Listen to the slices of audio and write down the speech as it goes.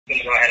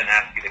me go ahead and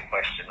ask you the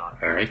question on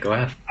it. All right, go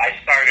ahead. I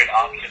started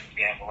options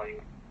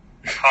gambling.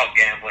 I call it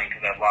gambling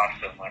because I've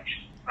lost so much.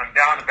 I'm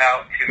down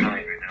about $2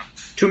 million right now.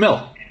 $2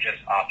 million. In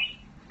just options.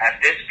 At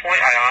this point,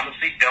 I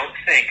honestly don't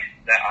think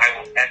that I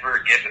will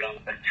ever give it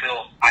up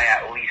until I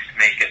at least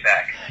make it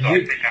back. So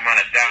I think I'm on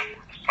a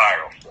downward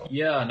spiral still.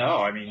 Yeah, no,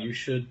 I mean, you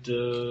should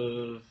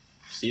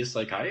see a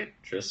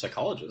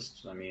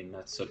psychologist. I mean,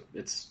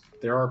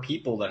 there are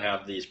people that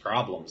have these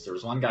problems. There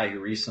was one guy who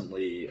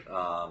recently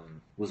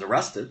was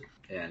arrested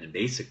and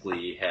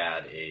basically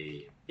had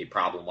a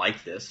problem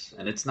like this.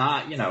 And it's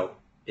not,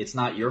 it's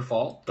not your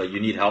fault, but you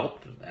need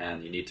help,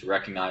 and you need to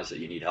recognize that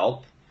you need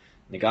help.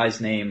 And the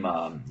guy's name,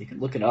 you can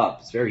look it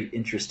up. It's a very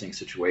interesting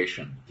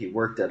situation. He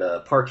worked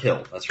at Park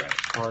Hill. That's right.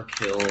 Park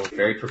Hill,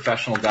 very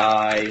professional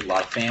guy, a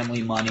lot of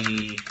family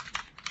money.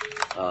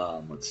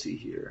 Let's see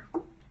here.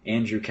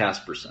 Andrew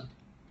Casperson.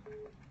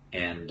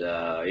 And,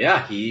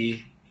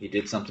 he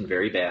did something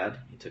very bad.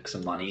 He took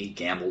some money,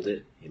 gambled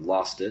it, he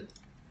lost it,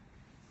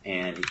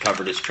 and he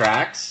covered his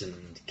tracks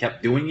and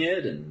kept doing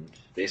it and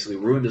basically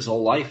ruined his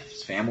whole life,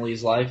 his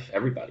family's life,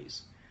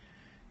 everybody's.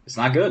 It's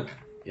not good.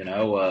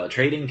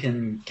 Trading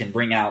can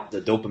bring out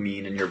the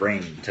dopamine in your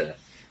brain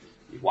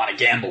you want to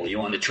gamble, you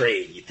want to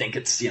trade, you think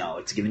it's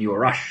giving you a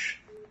rush.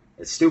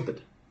 It's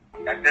stupid.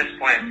 At this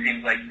point, it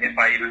seems like if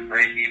I even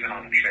break even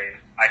on a trade,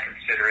 I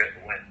consider it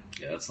a win.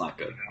 Yeah, that's not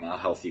good. Not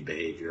healthy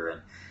behavior.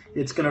 And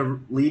it's going to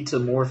lead to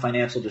more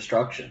financial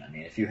destruction. I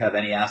mean, if you have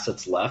any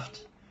assets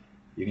left,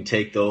 you can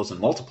take those and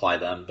multiply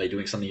them by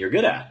doing something you're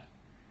good at.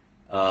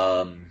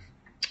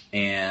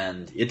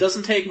 And it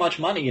doesn't take much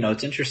money.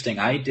 It's interesting.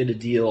 I did a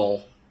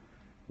deal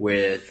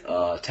with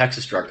a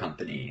Texas drug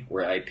company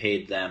where I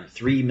paid them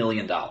 $3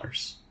 million. And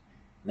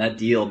that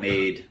deal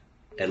made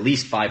at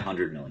least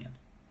 $500 million.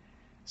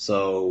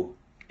 So,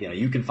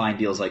 you can find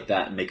deals like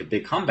that and make a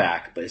big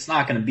comeback, but it's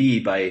not going to be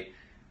by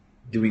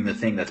doing the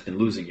thing that's been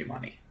losing you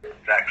money.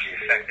 It's actually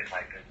affected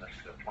my business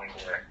to the point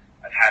where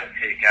I've had to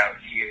take out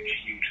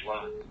huge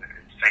loans with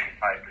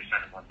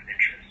 75% a month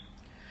interest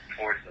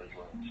towards those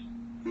loans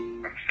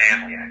from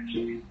family,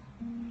 actually.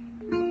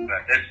 But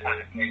at this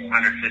point, I'm paying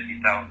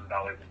 $150,000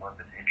 a month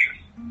in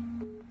interest.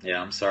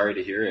 Yeah, I'm sorry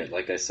to hear it.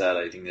 Like I said,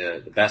 I think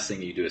the best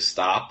thing you do is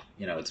stop.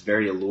 It's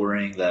very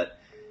alluring that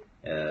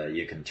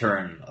you can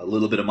turn a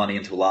little bit of money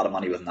into a lot of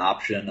money with an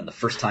option, and the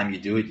first time you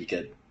do it, you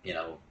get,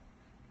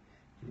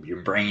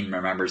 your brain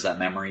remembers that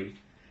memory.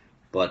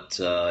 But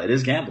it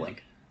is gambling.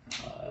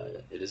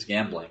 It is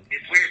gambling.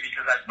 It's weird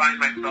because I find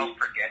myself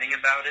forgetting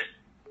about it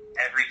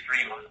every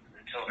 3 months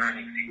until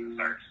earnings season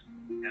starts,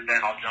 and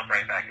then I'll jump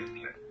right back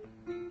into it.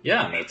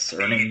 Yeah, and it's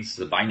earnings,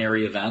 the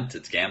binary event.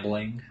 It's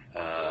gambling.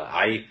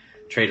 I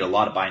traded a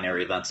lot of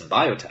binary events in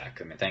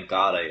biotech. I mean, thank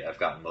God I've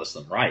gotten most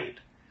of them right.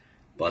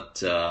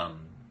 But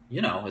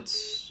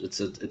it's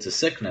a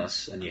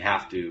sickness, and you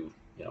have to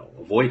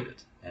avoid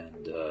it.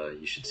 And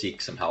you should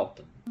seek some help.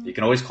 And you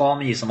can always call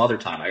me some other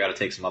time. I got to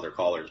take some other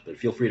callers, but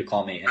feel free to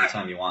call me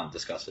anytime you want and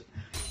discuss it.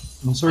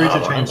 I'm sorry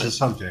to change the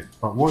subject,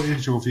 but what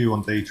is your view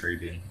on day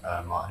trading,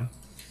 Martin?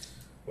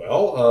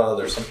 Well,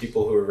 there's some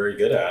people who are very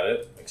good at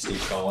it, like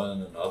Steve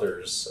Cohen and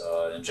others.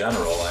 In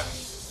general,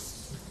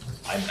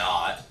 I'm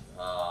not.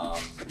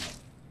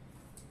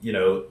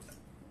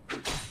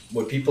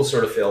 What people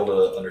sort of fail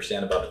to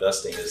understand about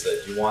investing is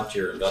that you want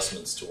your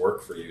investments to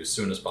work for you as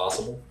soon as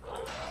possible.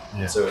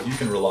 Yeah. So if you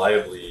can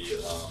reliably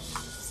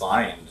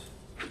find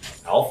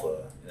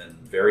alpha in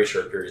very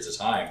short periods of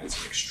time, it's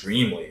an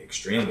extremely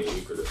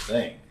lucrative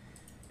thing.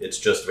 It's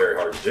just very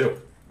hard to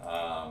do.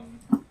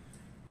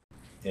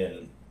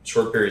 In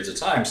short periods of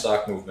time,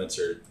 stock movements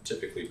are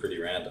typically pretty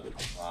random.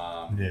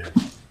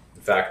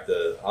 In fact,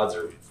 the odds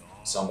are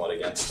somewhat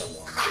against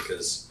someone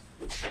because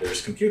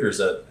there's computers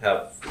that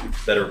have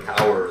better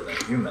power than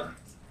a human.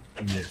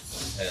 And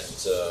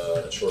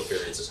short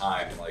periods of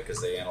time, like as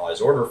they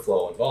analyze order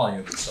flow and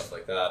volume and stuff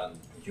like that, and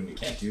the human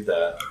can't do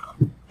that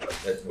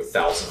with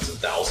thousands and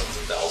thousands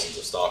and thousands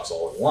of stocks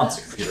all at once.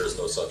 The computer has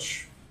no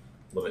such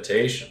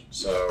limitation.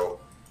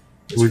 So,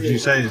 would you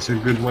say it's a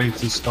good way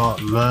to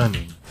start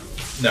learning?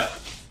 No.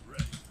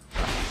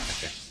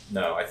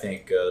 No, I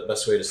think the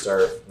best way to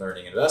start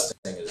learning investing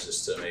is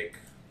just to make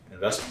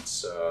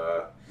investments.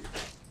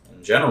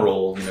 In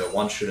general,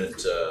 one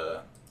shouldn't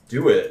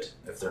do it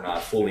if they're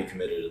not fully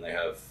committed and they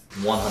have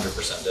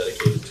 100%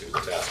 dedicated to the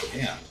task at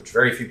hand, which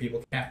very few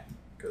people can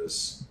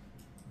because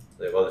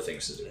they have other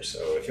things to do.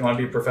 So if you want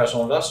to be a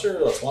professional investor,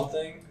 that's one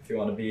thing. If you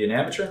want to be an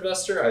amateur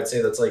investor, I'd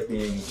say that's like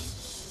being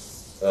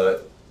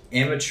an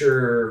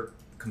amateur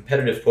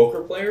competitive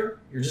poker player.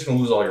 You're just going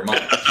to lose all your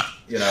money.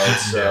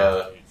 It's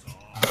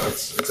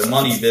a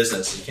money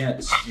business.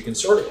 You can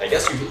sort of, I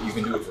guess you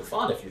can do it for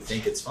fun if you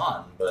think it's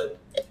fun, but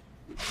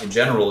in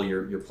general,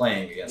 you're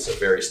playing against a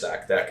very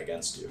stacked deck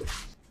against you.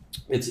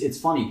 It's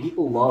funny.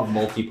 People love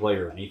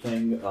multiplayer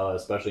anything,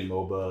 especially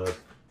MOBA,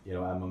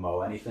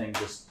 MMO, anything.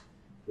 Just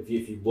if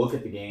you look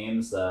at the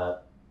games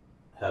that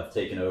have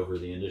taken over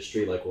the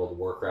industry, like World of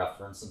Warcraft,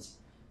 for instance,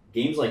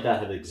 games like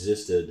that have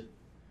existed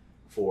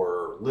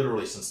for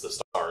literally since the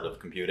start of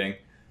computing.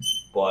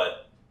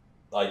 But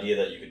the idea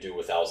that you could do it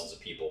with thousands of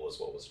people was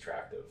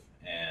attractive.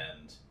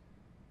 And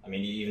I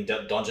mean, even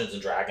Dungeons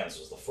and Dragons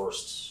was the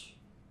first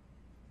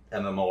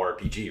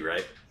MMORPG,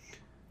 right?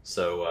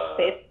 So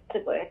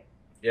basically,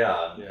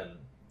 yeah, and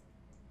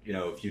you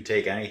know, if you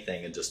take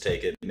anything and just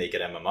take it, and make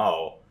it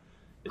MMO,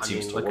 it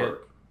seems to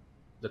work.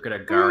 Look at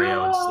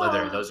𝗘𝗺𝗽𝗀 and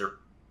Slither; those are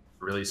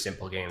really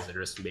simple games that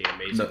are just made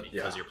amazing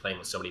because you're playing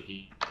with so many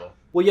people.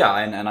 Well, yeah,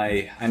 and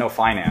I know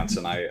finance,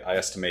 and I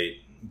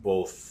estimate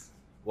both.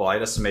 Well,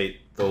 I'd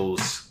estimate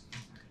those.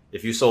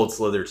 If you sold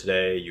Slither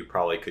today, you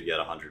probably could get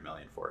 100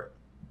 million for it.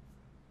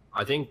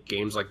 I think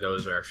games like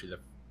those are actually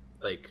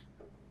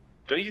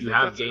Don't you think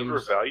that's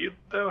overvalued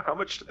though? How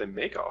much do they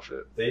make off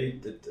it?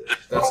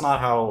 That's not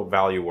how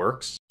value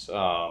works.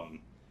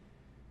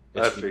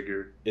 I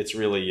figured it's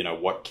really, you know,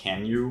 what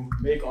can you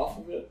make off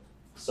of it.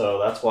 So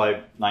that's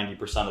why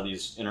 90% of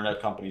these internet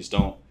companies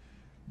don't.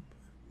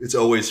 It's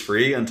always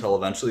free until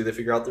eventually they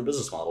figure out their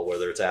business model,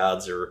 whether it's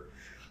ads or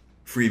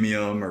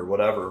freemium or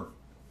whatever.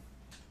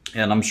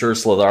 And I'm sure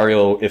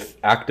Slither.io, if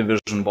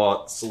Activision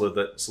bought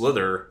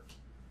Slither,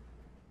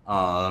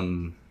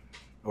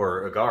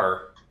 or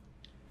Agar,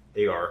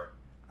 you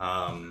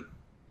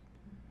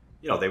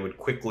know, they would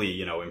quickly,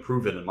 you know,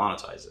 improve it and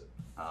monetize it.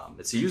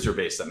 It's the user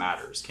base that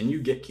matters.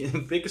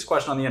 The biggest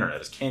question on the internet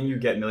is, can you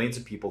get millions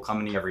of people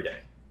coming to you every day?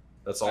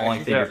 That's the only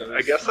thing.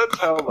 I guess that's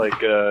how,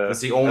 like, that's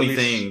the only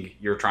thing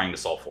you're trying to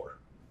solve for.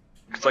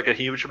 It's like a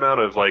huge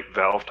amount of, like,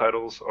 Valve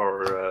titles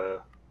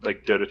are,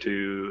 like, Dota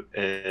 2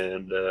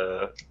 and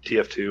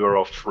TF2 are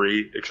all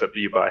free, except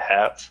you buy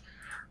hats.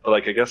 But,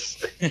 like, I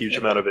guess a huge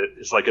amount of it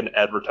is like an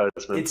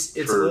advertisement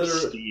for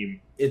Steam.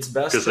 It's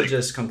best to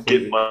just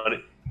completely get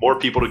money. More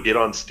people to get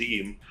on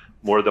Steam,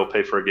 more they'll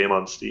pay for a game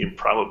on Steam,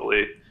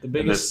 probably. The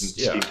biggest,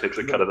 Steam takes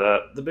a cut of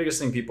that. The biggest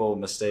thing people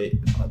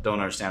don't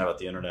understand about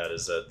the internet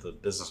is that the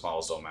business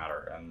models don't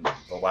matter, and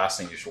the last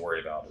thing you should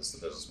worry about is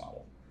the business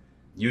model.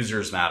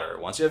 Users matter.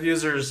 Once you have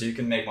users, you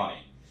can make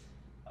money.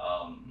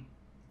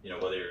 You know,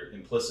 whether you're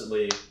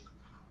implicitly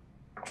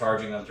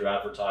charging them through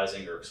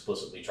advertising or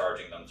explicitly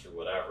charging them through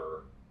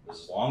whatever.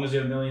 As long as you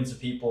have millions of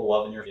people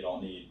loving you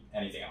don't need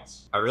anything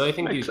else. I really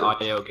think these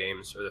IO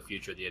games are the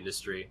future of the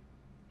industry.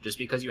 Just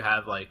because you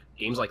have like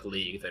games like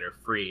League that are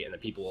free and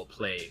that people will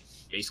play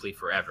basically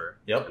forever,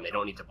 and they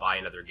don't need to buy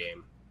another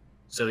game.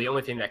 So the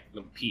only thing that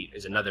can compete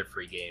is another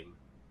free game.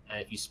 And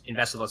if you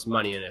invest less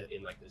money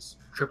in like this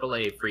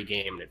AAA free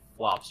game and it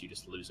flops, you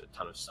just lose a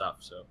ton of stuff.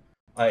 So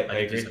I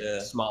agree.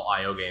 Like, small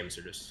IO games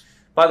are just.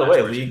 By the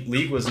way,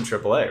 League was in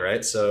AAA,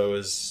 right? So it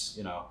was,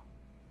 you know,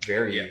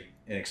 very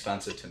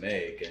inexpensive to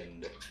make,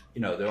 and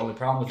you know, the only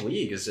problem with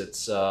League is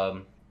it's you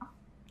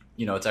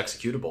know, it's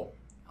executable,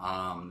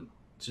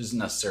 which isn't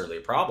necessarily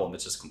a problem.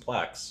 It's just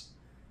complex,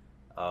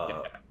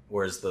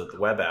 whereas the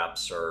web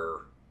apps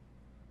are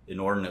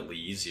inordinately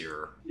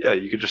easier. Yeah,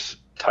 you could just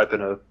type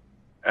in a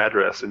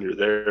address and you're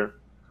there.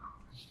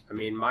 I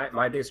mean,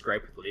 my biggest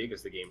gripe with League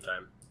is the game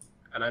time,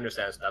 and I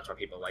understand that's why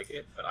people like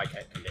it, but I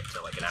can't commit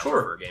to like an hour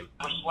for a game.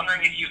 I was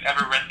wondering if you've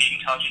ever read The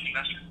Intelligent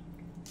Investor.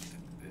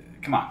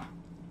 Come on.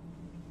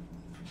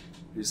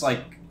 It's like...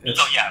 Yes.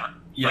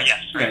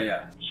 Right?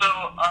 Yeah. So,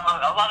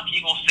 a lot of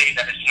people say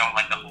that it's, you know,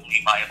 like the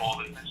holy Bible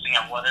of investing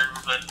or whatever,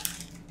 but,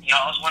 you know,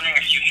 I was wondering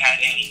if you had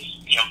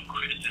any, you know,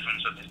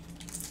 criticisms of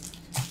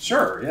it.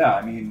 Sure, yeah.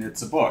 I mean,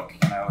 it's a book.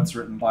 You know, it's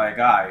written by a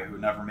guy who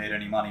never made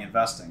any money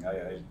investing.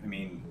 I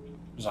mean,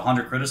 there's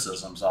 100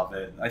 criticisms of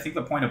it. I think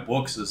the point of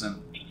books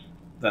isn't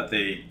that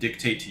they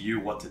dictate to you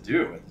what to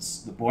do.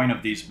 It's the point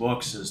of these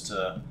books is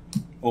to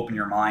open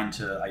your mind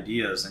to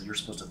ideas, and you're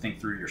supposed to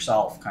think through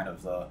yourself, kind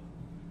of the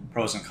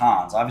pros and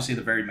cons. Obviously,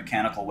 the very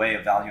mechanical way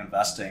of value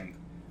investing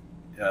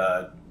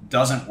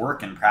doesn't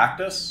work in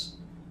practice.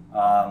 You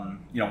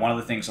know, one of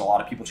the things a lot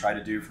of people try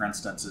to do, for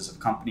instance, is if a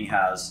company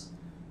has,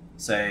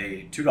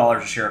 say,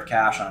 $2 a share of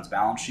cash on its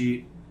balance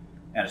sheet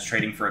and it's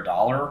trading for $1,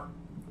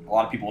 a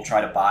lot of people will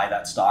try to buy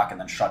that stock and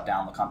then shut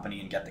down the company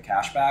and get the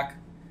cash back.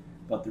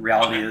 But the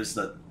reality is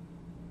that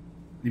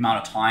the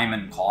amount of time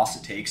and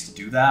cost it takes to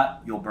do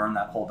that, you'll burn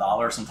that whole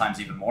dollar, sometimes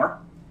even more.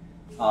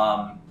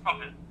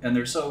 And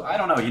there's, so I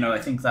don't know, you know, I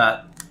think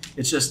that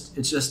it's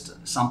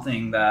just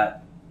something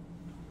that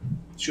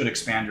should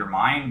expand your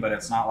mind, but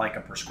it's not like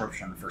a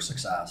prescription for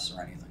success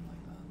or anything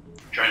like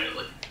that. I'm trying to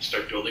like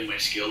start building my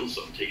skills.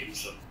 So I'm taking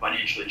some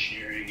financial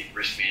engineering and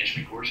risk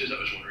management courses. I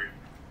was wondering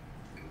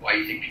why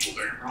you think people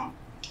learn it wrong,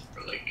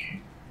 or like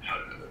how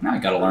to. Now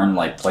you got to learn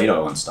like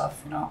Plato and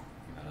stuff. You know,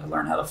 you got to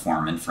learn how to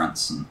form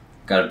inference, and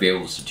got to be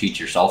able to teach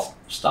yourself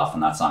stuff,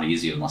 and that's not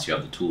easy unless you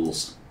have the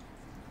tools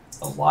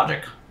of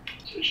logic.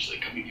 So it's just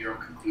like coming to your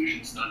own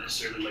conclusions, not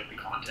necessarily like the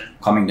content.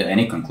 Coming to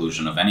any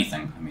conclusion of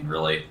anything. I mean,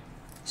 really,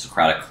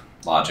 Socratic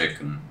logic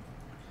and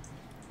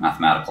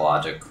mathematical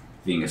logic.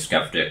 Being a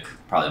skeptic,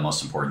 probably the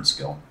most important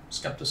skill.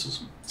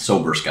 Skepticism,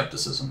 sober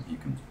skepticism. You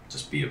can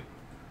just be a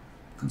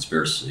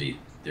conspiracy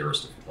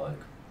theorist if you like.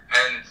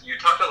 And you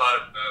talked a lot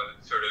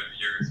about sort of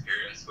your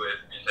experience with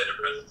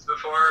antidepressants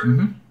before,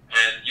 and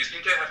you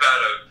seem to have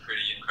had a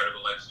pretty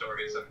incredible life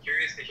story. So I'm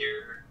curious to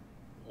hear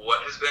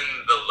what has been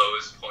the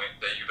lowest point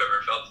that you've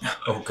ever felt in your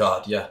life? Oh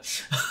God, yeah.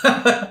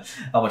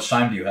 How much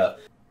time do you have?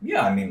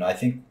 Yeah, I mean, I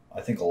think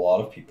a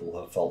lot of people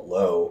have felt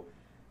low.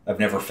 I've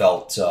never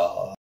felt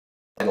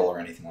idle or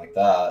anything like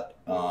that.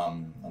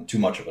 I'm too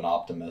much of an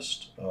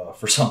optimist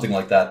for something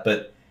like that.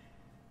 But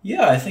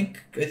yeah, I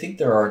think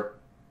there are,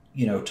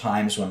 you know,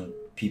 times when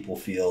people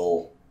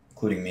feel,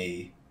 including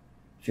me,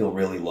 feel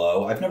really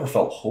low. I've never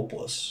felt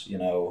hopeless, you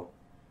know,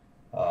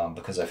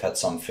 because I've had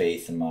some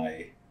faith in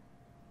my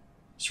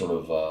sort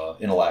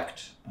of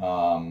intellect.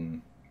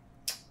 You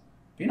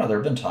know, there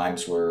have been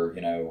times where,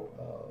 you know,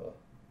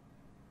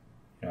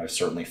 I've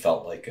certainly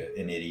felt like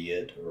an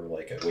idiot, or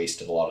like I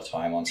wasted a lot of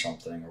time on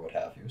something or what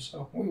have you.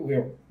 So we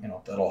you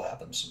know, that all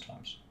happens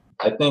sometimes.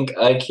 I think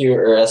IQ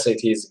or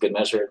SAT is a good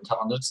measure of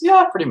intelligence.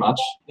 Yeah, pretty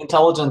much.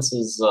 Intelligence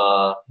is, you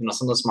know,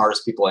 some of the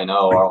smartest people I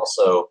know are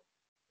also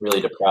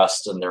really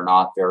depressed, and they're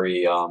not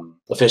very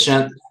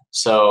efficient.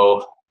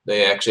 So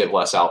they actually have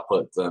less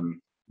output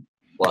than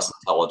less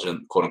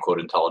intelligent, quote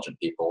unquote, intelligent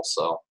people.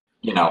 So,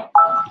 you know,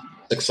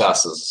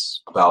 success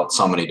is about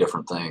so many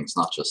different things,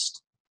 not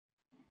just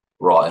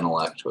raw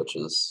intellect, which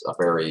is a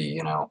very,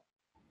 you know,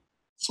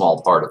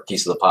 small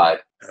piece of the pie.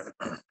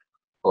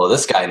 Well,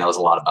 this guy knows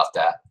a lot about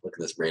that. Look at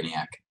this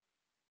brainiac.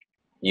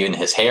 Even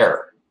his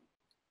hair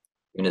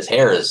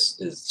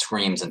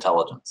screams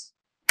intelligence.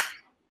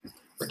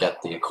 Forget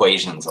the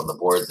equations on the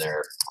board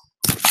there.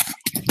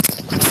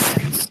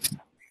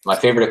 My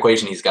favorite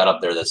equation he's got up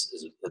there is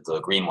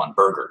the green one,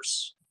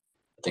 burgers.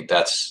 I think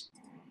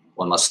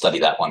one must study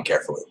that one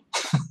carefully.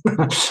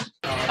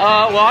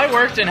 Well, I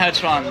worked in hedge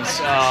funds,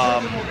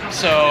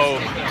 so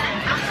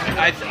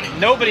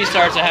nobody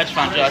starts a hedge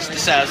fund just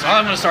says, "Oh,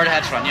 I'm going to start a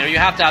hedge fund." You know, you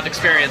have to have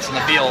experience in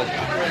the field.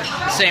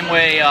 The same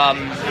way, I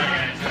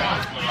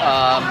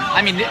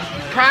mean,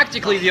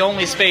 practically the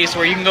only space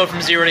where you can go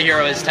from zero to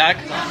hero is tech.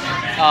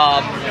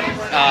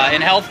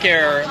 In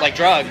healthcare, like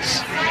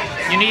drugs,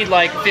 you need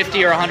like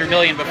 50 or 100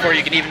 million before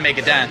you can even make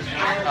a dent.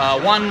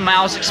 One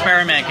mouse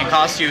experiment can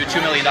cost you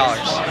 $2 million.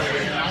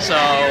 So,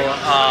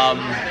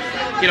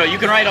 you know, you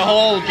can write a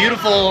whole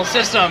beautiful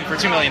system for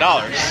 $2 million,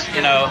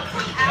 you know,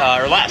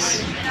 or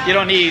less. You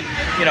don't need,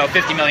 you know,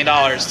 $50 million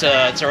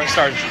to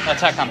start a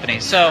tech company.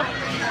 So,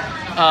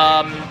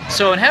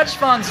 so in hedge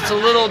funds, it's a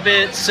little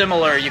bit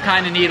similar. You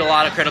kind of need a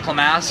lot of critical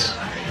mass,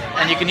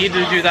 and you can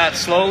either do that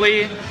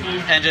slowly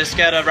and just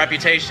get a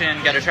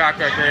reputation, get a track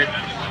record,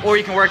 or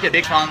you can work at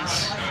big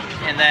funds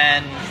and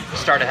then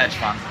start a hedge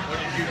fund.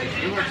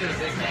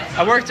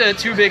 I worked at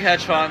 2 big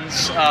hedge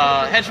funds.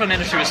 Hedge fund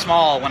industry was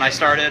small when I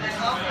started.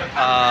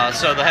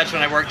 So the hedge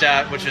fund I worked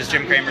at, which was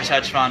Jim Cramer's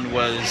hedge fund,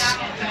 was,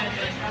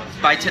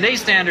 by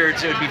today's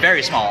standards, it would be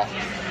very small.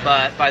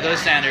 But by those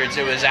standards,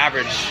 it was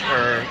average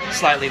or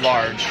slightly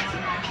large.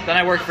 Then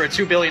I worked for a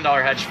 $2 billion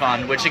hedge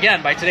fund, which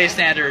again, by today's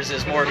standards,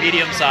 is more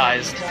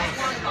medium-sized.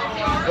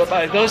 But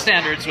by those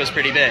standards, was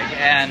pretty big.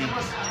 And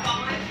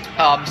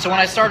so when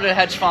I started a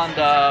hedge fund,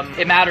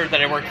 it mattered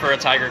that I worked for a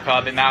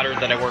𝗘𝗺𝗃. It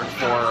mattered that I worked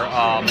for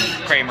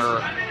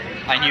Cramer.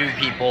 I knew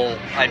people.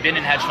 I'd been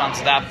in hedge funds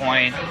at that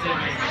point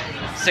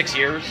 6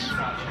 years,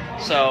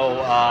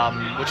 so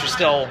which was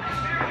still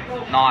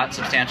not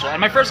substantial. And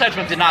my first hedge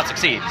fund did not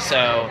succeed.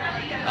 So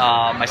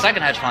my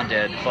second hedge fund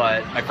did,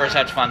 but my first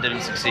hedge fund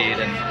didn't succeed,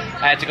 and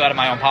I had to go out of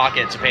my own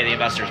pocket to pay the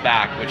investors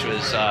back, which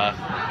was a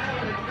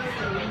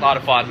lot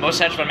of fun. Most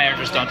hedge fund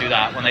managers don't do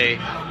that. When they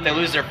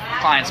lose their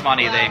clients'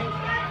 money,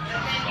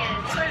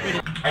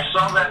 I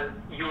saw that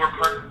you were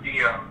part of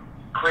the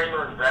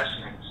Cramer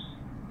Investments,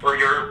 or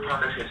you're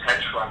part of his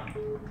hedge fund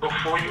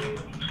before you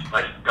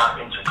got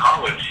into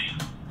college.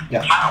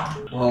 Yeah. How?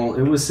 Well,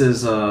 it was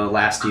his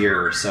last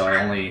year, so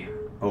I only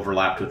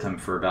overlapped with him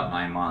for about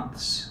 9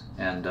 months,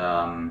 and you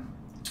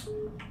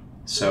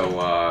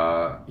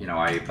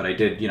know, but I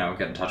did, you know,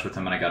 get in touch with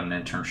him, and I got an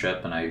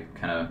internship, and I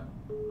kind of,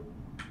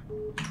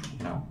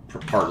 you know,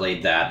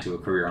 parlayed that to a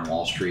career on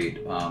Wall Street.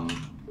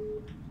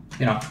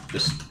 You know,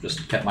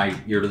 just kept my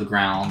ear to the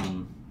ground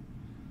and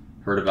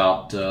heard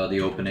about the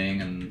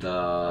opening, and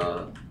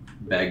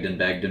begged and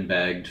begged and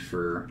begged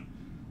to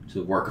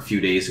work a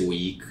few days a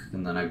week,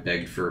 and then I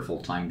begged for a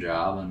full-time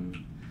job, and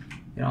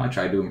you know, I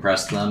tried to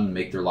impress them and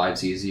make their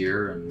lives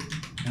easier, and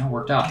you know, it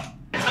worked out.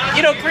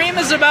 You know, Cream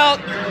is about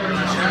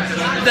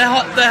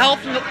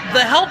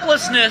the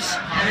helplessness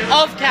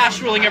of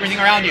cash ruling everything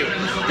around you.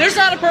 There's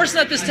not a person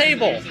at this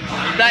table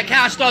that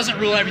cash doesn't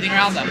rule everything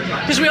around them,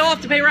 because we all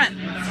have to pay rent.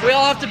 We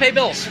all have to pay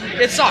bills.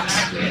 It sucks.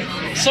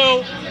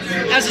 So,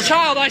 as a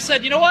child, I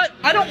said, you know what?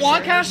 I don't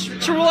want cash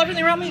to rule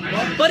everything around me,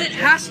 but it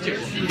has to.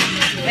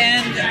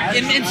 And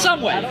in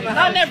some way.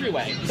 Not in every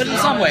way, but in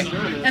some way.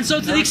 And so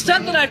to the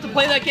extent that I have to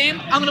play that game,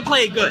 I'm going to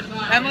play it good.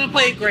 I'm going to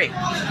play it great.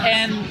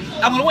 And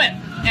I'm going to win.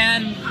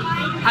 And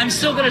I'm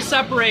still going to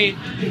separate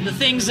the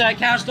things that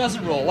cash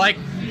doesn't rule. Like,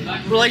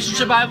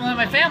 relationship I have with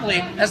my family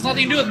has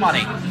nothing to do with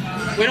money.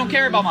 We don't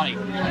care about money,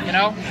 you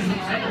know?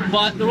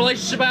 But the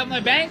relationship I have with my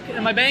bank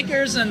and my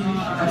bankers and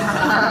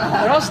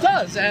what else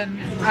does? And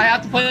I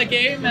have to play that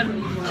game,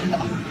 and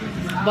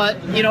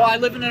But, you know, I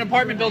live in an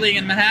apartment building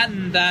in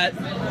Manhattan that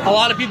a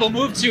lot of people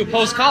move to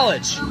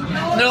post-college.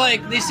 And they're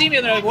like, they see me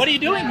and they're like, what are you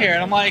doing here?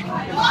 And I'm like,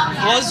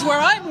 well, this is where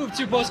I moved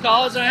to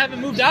post-college and I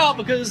haven't moved out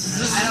because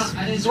this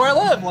is where I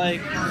live.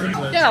 Like,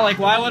 yeah, like,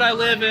 why would I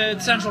live in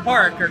Central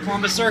Park or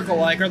Columbus Circle,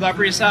 like, or the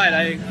Upper East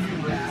Side?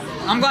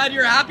 I'm glad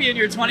you're happy in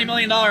your $20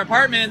 million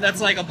apartment that's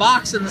like a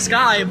box in the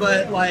sky,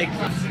 but, like,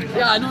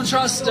 yeah, I don't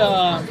trust,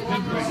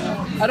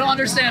 I don't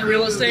understand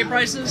real estate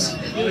prices.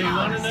 You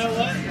want to know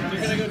what?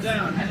 They're going to go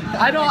down.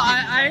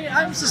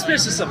 I'm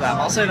suspicious of them,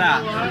 I'll say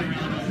that.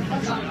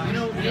 You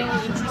know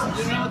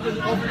what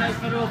the overnight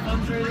federal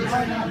funds rate is?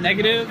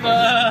 Negative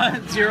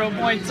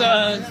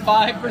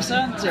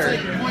 0.5% or...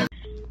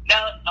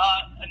 Now,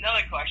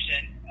 another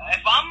question.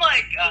 If I'm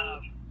like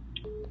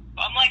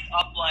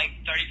up like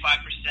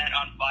 35%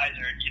 on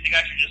Pfizer, do you think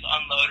I should just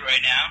unload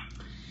right now?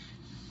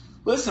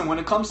 Listen, when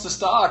it comes to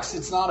stocks,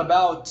 it's not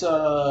about,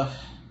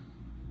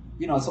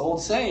 you know, it's an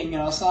old saying, you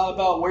know, it's not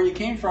about where you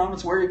came from,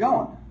 it's where you're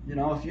going. You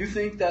know, if you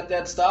think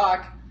that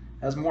stock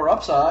has more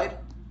upside,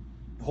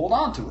 hold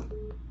on to it.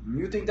 If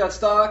you think that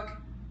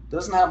stock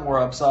doesn't have more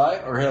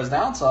upside or has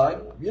downside,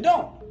 you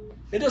don't.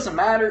 It doesn't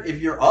matter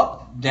if you're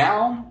up,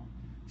 down,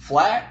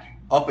 flat,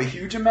 up a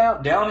huge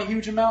amount, down a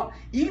huge amount.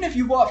 Even if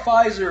you bought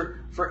Pfizer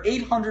for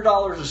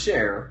 $800 a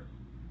share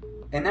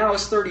and now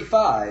it's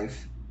 $35,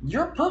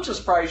 your purchase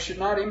price should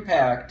not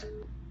impact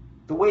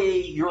the way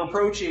you're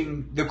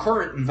approaching the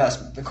current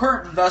investment. The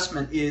current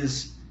investment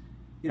is,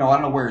 you know, I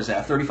don't know, where is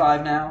that,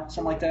 35 now?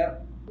 Something like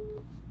that?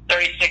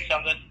 36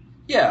 something.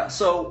 Yeah,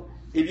 so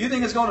if you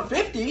think it's going to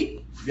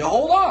 50, you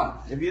hold on.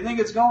 If you think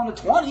it's going to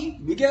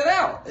 20, you get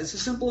out. It's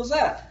as simple as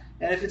that.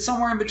 And if it's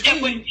somewhere in between...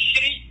 Yeah, but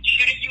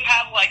shouldn't you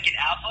have like an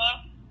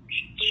alpha?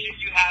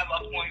 Should you have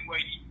a point where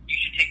you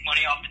should take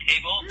money off the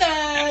table?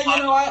 Nah,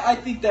 you know, I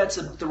think that's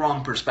the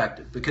wrong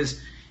perspective,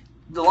 because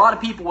a lot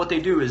of people, what they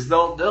do is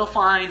they'll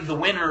find the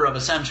winner of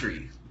a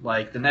century,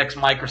 like the next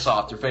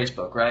Microsoft or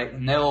Facebook, right?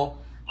 And they'll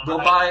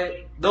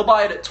buy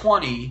it at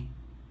 20,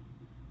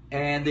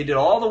 and they did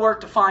all the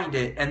work to find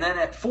it, and then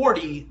at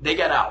 40 they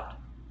get out.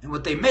 And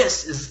what they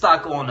miss is the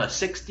stock going to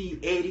 60,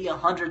 80,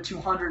 100,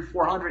 200,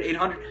 400,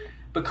 800,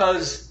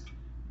 because,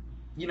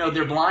 you know,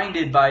 they're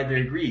blinded by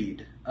their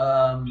greed.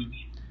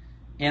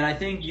 And I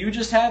think you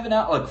just have an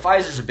out. Look,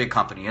 Pfizer's a big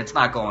company; it's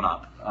not going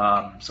up.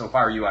 So if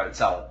I were you, I would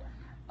sell it.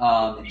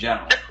 In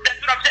general. That's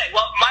what I'm saying.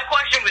 Well, my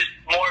question was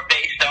more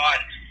based on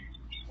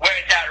where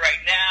it's at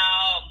right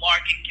now,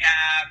 market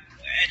cap,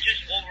 and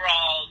just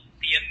overall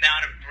the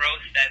amount of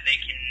growth that they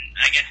can,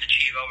 I guess,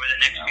 achieve over the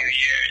next few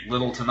years.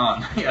 Little to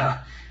none.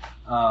 Yeah.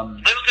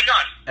 Little to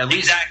none. At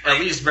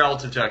least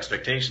relative to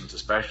expectations,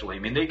 especially. I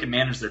mean, they can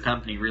manage their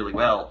company really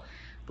well,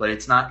 but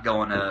it's not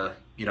going to,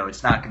 you know,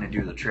 it's not going to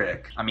do the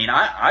trick. I mean,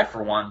 I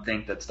for one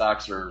think that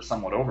stocks are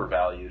somewhat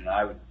overvalued, and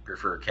I would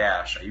prefer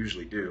cash. I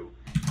usually do.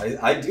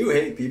 I do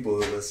hate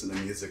people who listen to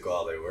music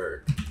while they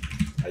work.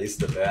 I used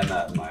to ban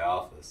that in my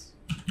office.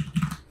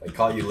 If I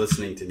caught you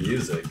listening to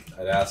music,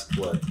 I'd ask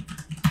if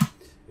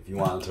you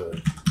wanted to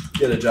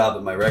get a job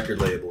at my record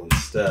label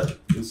instead.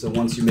 And so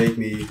once you make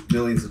me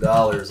millions of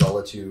dollars, I'll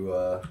let you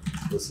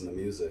listen to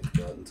music.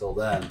 But until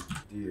then,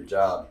 do your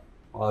job.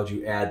 Why would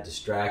you add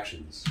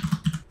distractions?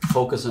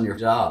 Focus on your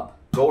job.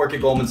 Go work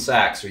at Goldman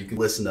Sachs, or you can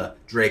listen to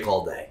Drake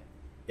all day.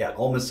 Yeah,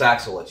 Goldman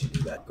Sachs will let you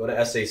do that. Go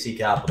to SAC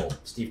Capital.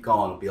 Steve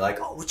Cohen will be like,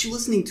 oh, what you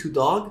listening to,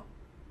 dog?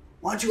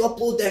 Why don't you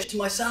upload that to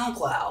my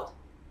SoundCloud?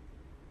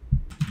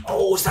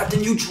 Oh, is that the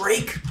new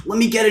Drake? Let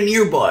me get an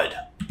earbud.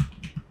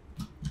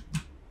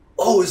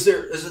 Oh, is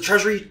the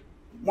Treasury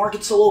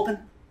market still open?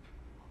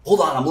 Hold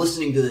on, I'm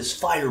listening to this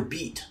fire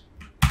beat.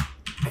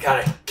 I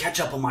gotta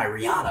catch up on my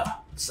Rihanna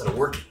instead of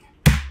working.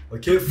 I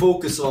can't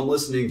focus if I'm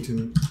listening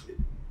to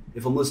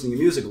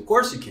music. Of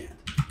course you can't.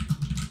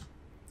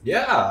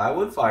 Yeah, I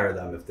would fire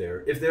them if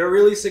they're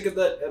really sick of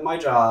that at my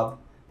job.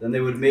 Then they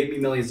would have made me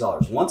millions of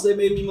dollars. Once they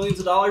made me millions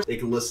of dollars, they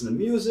can listen to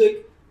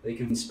music. They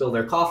can spill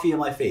their coffee in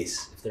my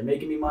face. If they're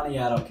making me money,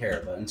 I don't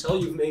care. But until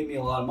you've made me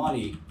a lot of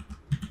money,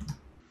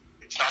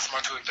 it's not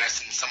smart to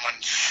invest in someone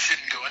who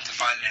shouldn't go into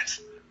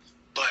finance,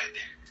 but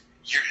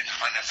you're into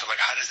finance. So like,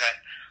 how does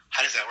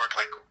that work?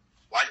 Like,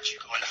 why did you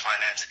go into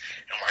finance,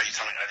 and why are you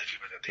telling other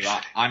people that they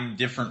shouldn't? I'm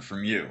different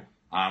from you.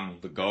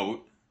 I'm the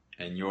goat,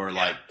 and you're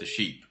like the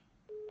sheep.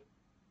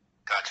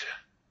 Gotcha.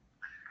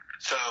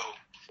 So,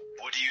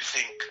 what do you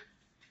think?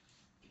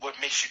 What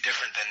makes you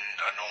different than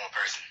a normal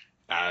person?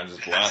 I'm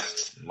just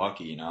blessed,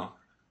 lucky, you know.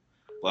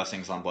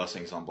 Blessings on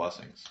blessings on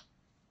blessings.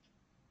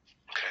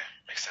 Okay,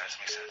 makes sense.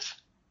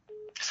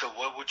 So,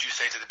 what would you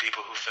say to the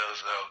people who feel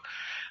as though,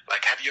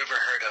 like, have you ever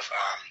heard of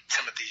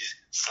Timothy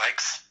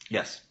Sykes?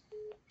 Yes.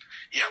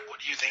 Yeah. What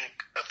do you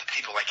think of the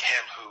people like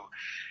him who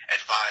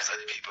advise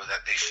other people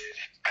that they should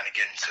kind of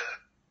get into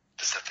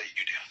the stuff that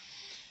you do?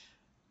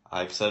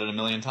 I've said it a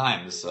million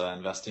times.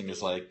 Investing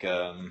is like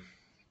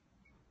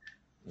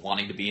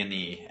wanting to be in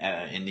the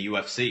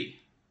UFC,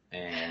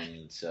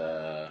 and if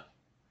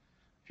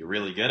you're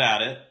really good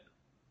at it,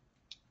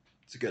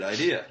 it's a good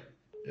idea.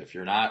 If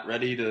you're not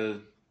ready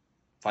to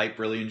fight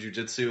Brazilian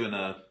Jiu-Jitsu in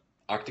a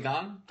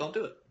octagon, don't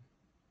do it.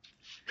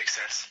 Makes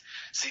sense.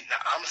 See, now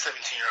I'm a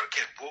 17-year-old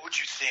kid. What would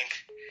you think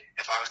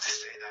if I was to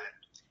say that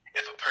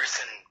if a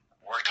person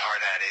worked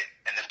hard at it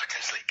and then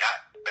potentially got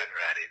better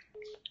at it,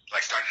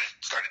 like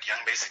started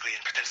young basically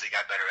and potentially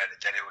got better at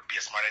it, that it would be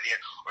a smart idea?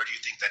 Or do you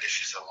think that it's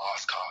just a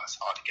lost cause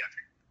altogether?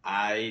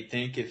 I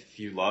think if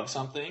you love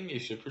something, you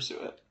should pursue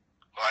it.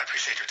 Well, I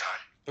appreciate your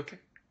time. Okay.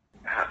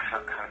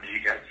 How do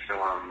you guys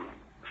feel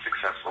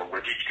successful?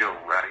 Where did you go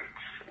right?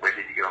 Where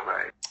did you go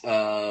right?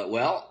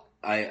 Well,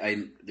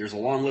 I there's a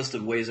long list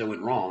of ways I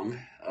went wrong.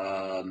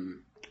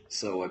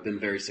 So I've been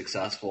very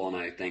successful, and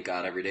I thank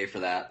God every day for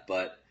that.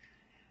 But,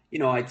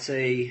 I'd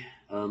say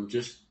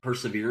just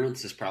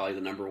perseverance is probably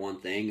the number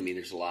one thing. I mean,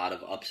 there's a lot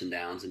of ups and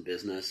downs in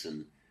business,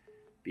 and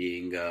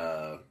being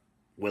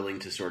willing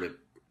to sort of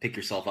pick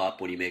yourself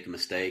up when you make a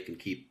mistake and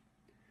keep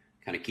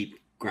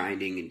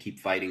grinding and keep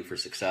fighting for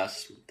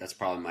success. That's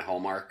probably my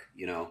hallmark.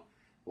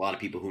 A lot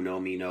of people who know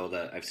me know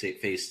that I've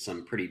faced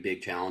some pretty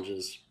big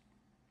challenges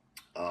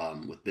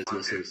with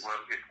businesses. What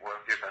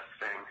was your best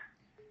thing?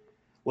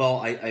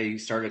 Well, I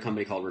started a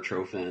company called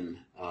𝗟𝘄𝗀.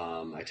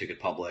 I took it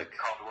public.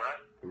 Called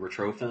what?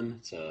 𝗟𝘄𝗀.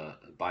 It's a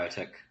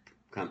biotech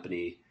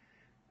company.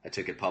 I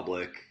took it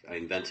public. I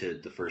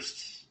invented the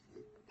first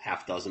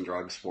half dozen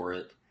drugs for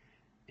it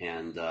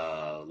and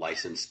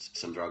licensed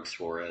some drugs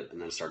for it, and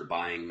then started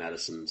buying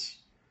medicines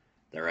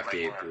that are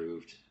FDA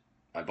approved.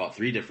 I bought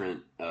three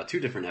different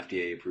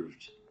FDA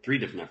approved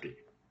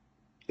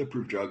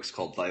drugs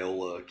called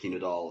𝗖𝗚𝗚,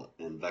 𝗘𝗺𝗽𝗏,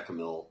 and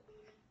𝗣𝗵𝘆,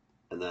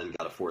 and then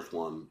got a fourth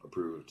one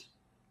approved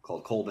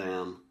called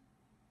𝗘𝗵𝘆,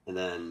 and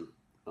then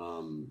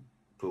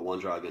put one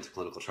drug into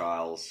clinical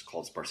trials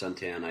called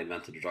sparsentan. I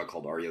invented a drug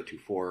called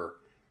𝗟R𝘄𝘀,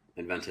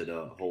 invented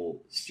a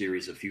whole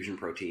series of fusion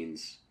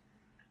proteins.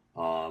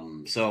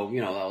 So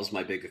that was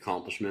my big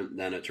accomplishment.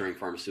 Then at Turing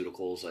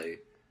Pharmaceuticals,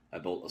 I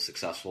built a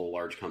successful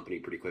large company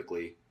pretty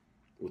quickly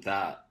with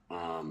that.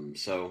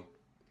 So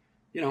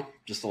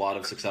just a lot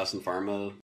of success in pharma.